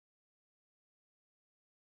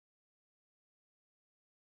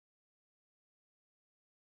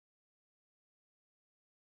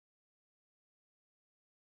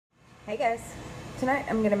Hey guys, tonight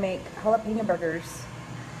I'm gonna make jalapeno burgers.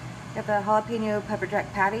 Got the jalapeno pepper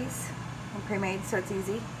jack patties, pre-made so it's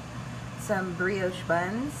easy. Some brioche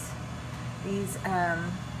buns, these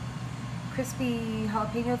crispy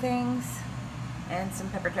jalapeno things, and some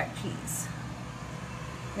pepper jack cheese.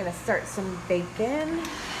 I'm gonna start some bacon,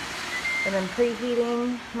 and I'm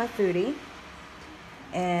preheating my foodie.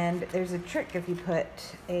 And there's a trick if you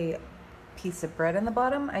put a piece of bread in the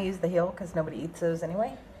bottom. I use the heel because nobody eats those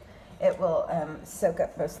anyway. It will soak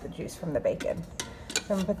up most of the juice from the bacon. So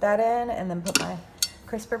I'm gonna put that in and then put my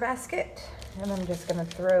crisper basket. And I'm just gonna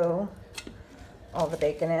throw all the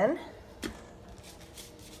bacon in.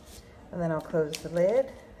 And then I'll close the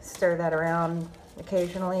lid, stir that around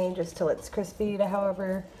occasionally just till it's crispy to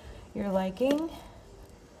however you're liking.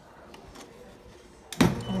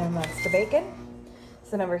 And that's the bacon.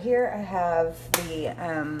 So then over here I have the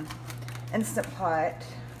Instant Pot.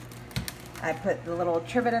 I put the little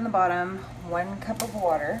trivet in the bottom, 1 cup of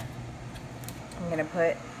water. I'm gonna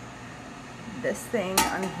put this thing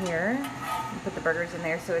on here and put the burgers in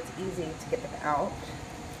there so it's easy to get them out.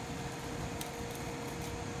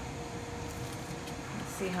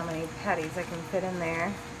 Let's see how many patties I can fit in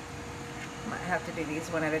there. Might have to do these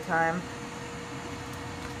one at a time.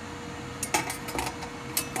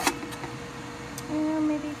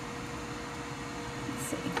 Maybe, let's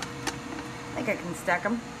see. I think I can stack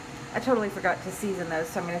them. I totally forgot to season those,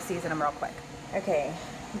 so I'm going to season them real quick. Okay,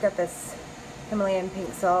 I've got this Himalayan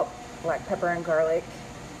pink salt, black pepper, and garlic.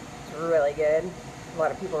 It's really good. A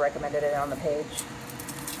lot of people recommended it on the page.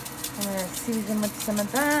 I'm going to season with some of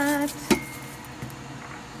that.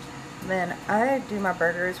 Then I do my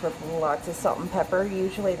burgers with lots of salt and pepper.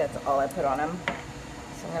 Usually that's all I put on them.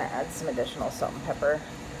 So I'm going to add some additional salt and pepper.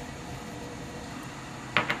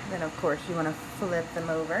 Then of course you want to flip them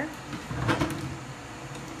over.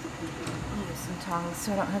 Use some tongs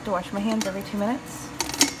so I don't have to wash my hands every 2 minutes.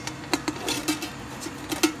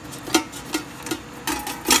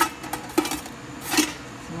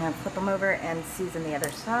 So I'm going to flip them over and season the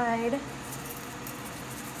other side.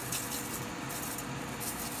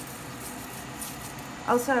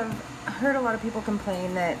 Also, I've heard a lot of people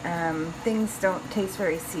complain that things don't taste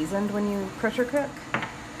very seasoned when you pressure cook.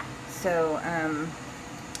 So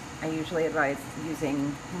I usually advise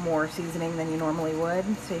using more seasoning than you normally would,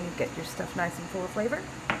 so you get your stuff nice and full of flavor.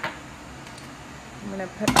 I'm going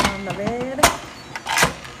to put on the lid,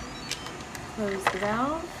 close the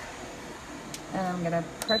valve, and I'm going to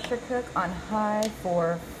pressure cook on high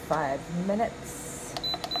for 5 minutes.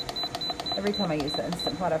 Every time I use the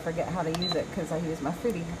Instant Pot, I forget how to use it because I use my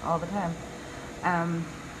foodie all the time.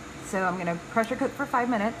 So I'm going to pressure cook for 5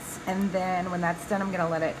 minutes, and then when that's done, I'm going to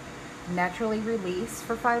let it naturally release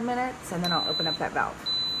for 5 minutes, and then I'll open up that valve.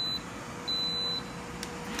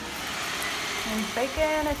 And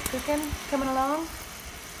bacon, it's cooking, coming along.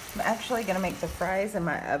 I'm actually gonna make the fries in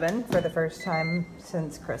my oven for the first time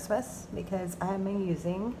since Christmas because I'm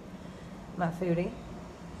using my foodie.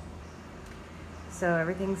 So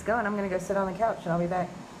everything's going. I'm gonna go sit on the couch and I'll be back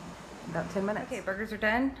in about 10 minutes. Okay, burgers are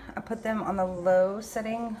done. I put them on the low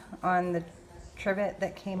setting on the trivet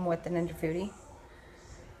that came with the Ninja Foodie.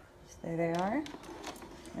 There they are.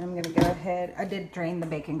 And I'm gonna go ahead, I did drain the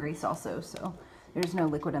bacon grease also, so there's no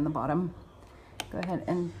liquid in the bottom. Go ahead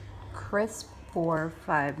and crisp for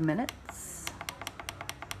 5 minutes.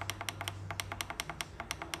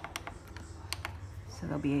 So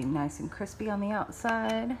they'll be nice and crispy on the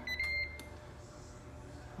outside.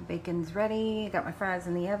 Bacon's ready, I got my fries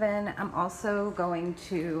in the oven. I'm also going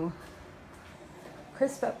to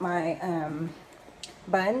crisp up my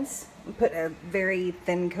buns. Put a very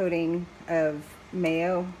thin coating of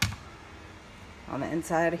mayo on the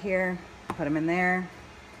inside here. Put them in there.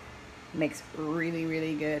 Makes really,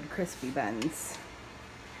 really good crispy buns.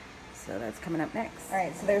 So that's coming up next.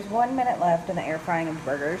 Alright, so there's 1 minute left in the air frying of the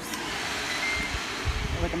burgers.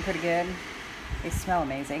 They're looking pretty good. They smell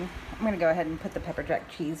amazing. I'm going to go ahead and put the pepper jack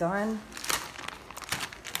cheese on.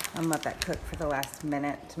 I'm going to let that cook for the last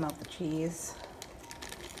minute to melt the cheese.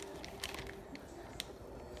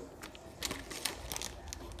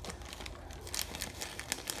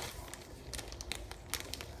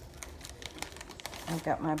 I've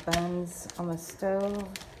got my buns on the stove,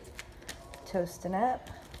 toasting up.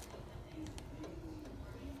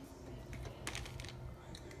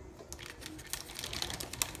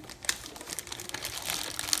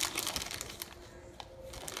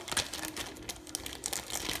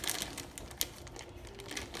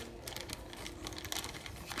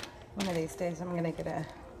 One of these days I'm gonna get a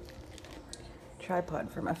tripod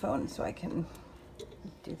for my phone so I can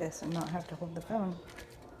do this and not have to hold the phone.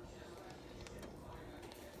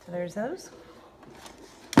 So there's those.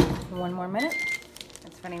 1 more minute.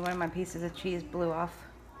 It's funny, one of my pieces of cheese blew off,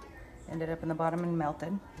 ended up in the bottom and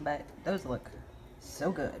melted, but those look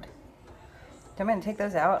so good. So I'm gonna take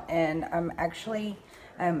those out, and I'm actually,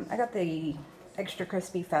 I got the extra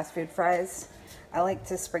crispy fast food fries. I like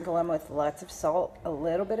to sprinkle them with lots of salt, a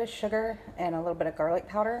little bit of sugar, and a little bit of garlic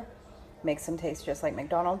powder. Makes them taste just like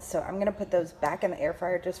McDonald's. So I'm gonna put those back in the air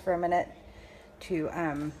fryer just for a minute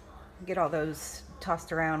to get all those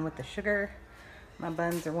tossed around with the sugar. My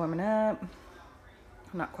buns are warming up.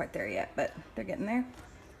 I'm not quite there yet, but they're getting there.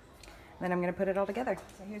 Then I'm gonna put it all together.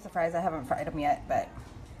 So here's the fries. I haven't fried them yet, but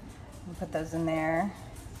I'll put those in there.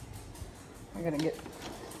 We're gonna get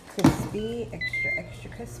crispy,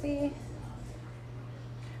 extra crispy.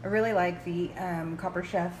 I really like the Copper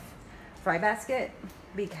Chef fry basket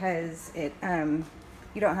because it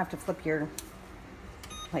you don't have to flip your,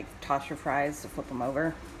 like, toss your fries to flip them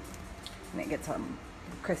over, and it gets them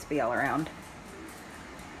crispy all around.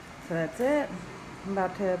 So that's it. I'm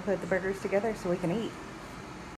about to put the burgers together so we can eat.